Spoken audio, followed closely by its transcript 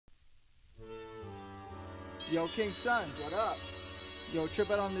Yo, King Son. What up? Yo,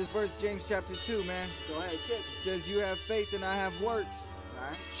 trip out on this verse, James chapter 2, man. Go ahead, kid. It says, you have faith and I have works.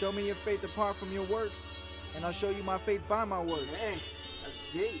 Alright. Show me your faith apart from your works, and I'll show you my faith by my works. Hey,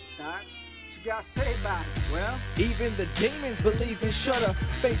 that's deep, Dots. What you gotta say about it? Well, even the demons believe and shudder.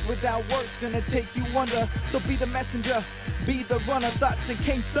 Faith without works gonna take you under. So be the messenger, be the runner. Thoughts and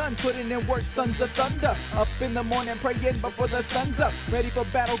King Son putting in work, sons of thunder. Up in the morning praying before the sun's up. Ready for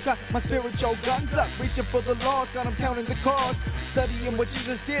battle, got my spiritual guns up. Reaching for the laws, got them counting the cause. Studying what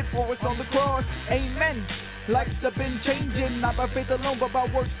Jesus did for us on the cross. Amen. Lives have been changing, not by faith alone, but by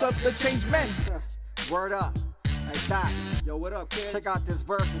works of the changed men. Word up. Hey, Dots. Yo, what up, kid? Check out this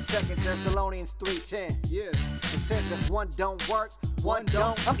verse in 2 Thessalonians 3:10. Yeah. It says if one don't work, one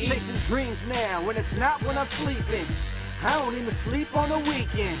don't I'm eat. chasing dreams now, when it's not when I'm sleeping. I don't even sleep on the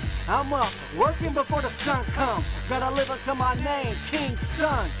weekend. I'm up, working before the sun come. Gotta live until my name, King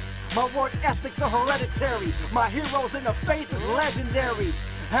Son. My work ethics are hereditary. My heroes in the faith is legendary.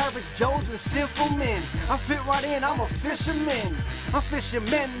 Average Joes and sinful men. I fit right in, I'm a fisherman. I'm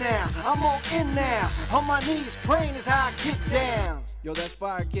fisherman now, I'm all in now. On my knees praying is how I get down. Yo, that's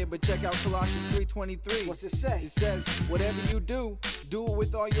fire, kid, but check out Colossians 3:23. What's it say? It says, whatever you do it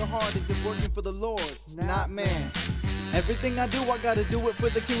with all your heart as if working for the Lord, not man. Everything I do, I gotta do it for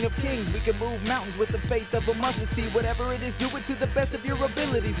the King of Kings. We can move mountains with the faith of a mustard seed. Whatever it is, do it to the best of your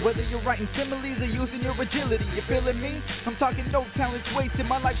abilities. Whether you're writing similes or using your agility, you feeling me? I'm talking no talents wasted.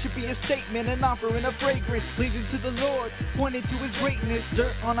 My life should be a statement, an offering, a fragrance, pleasing to the Lord, pointing to his greatness.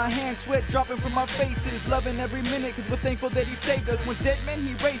 Dirt on our hands, sweat dropping from our faces. Loving every minute, cause we're thankful that he saved us. Once dead men,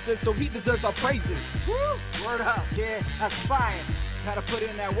 he raised us, so he deserves our praises. Woo! Word up, kid. That's fire. Gotta put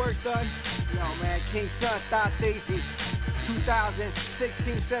in that work, son. Yo, man, King Son, Thought Daisy,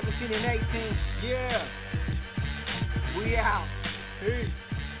 2016, 17, and 18. Yeah. We out. Peace.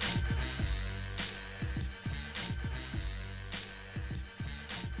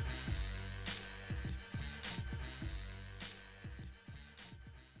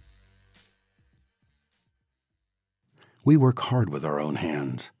 We work hard with our own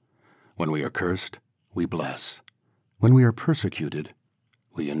hands. When we are cursed, we bless. When we are persecuted,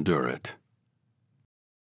 we endure it.